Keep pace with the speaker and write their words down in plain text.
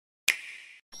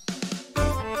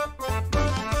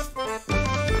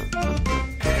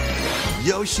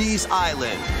Yoshi's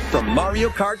Island from Mario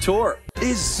Kart Tour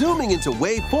is zooming into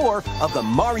Wave 4 of the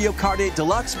Mario Kart 8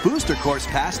 Deluxe Booster Course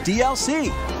Pass DLC.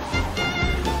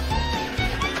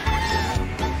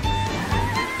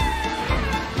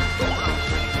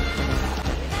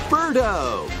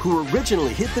 Birdo, who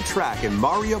originally hit the track in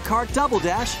Mario Kart Double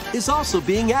Dash, is also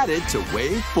being added to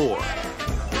Wave 4.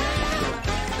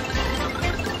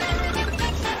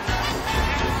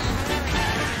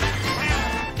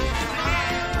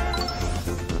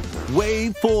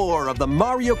 Wave 4 of the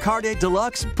Mario Kart 8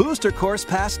 Deluxe Booster Course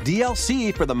Pass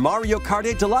DLC for the Mario Kart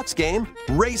 8 Deluxe game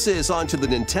races onto the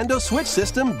Nintendo Switch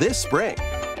system this spring.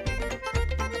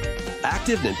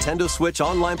 Active Nintendo Switch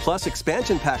Online Plus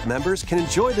Expansion Pack members can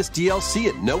enjoy this DLC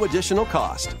at no additional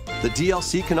cost. The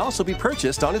DLC can also be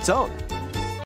purchased on its own.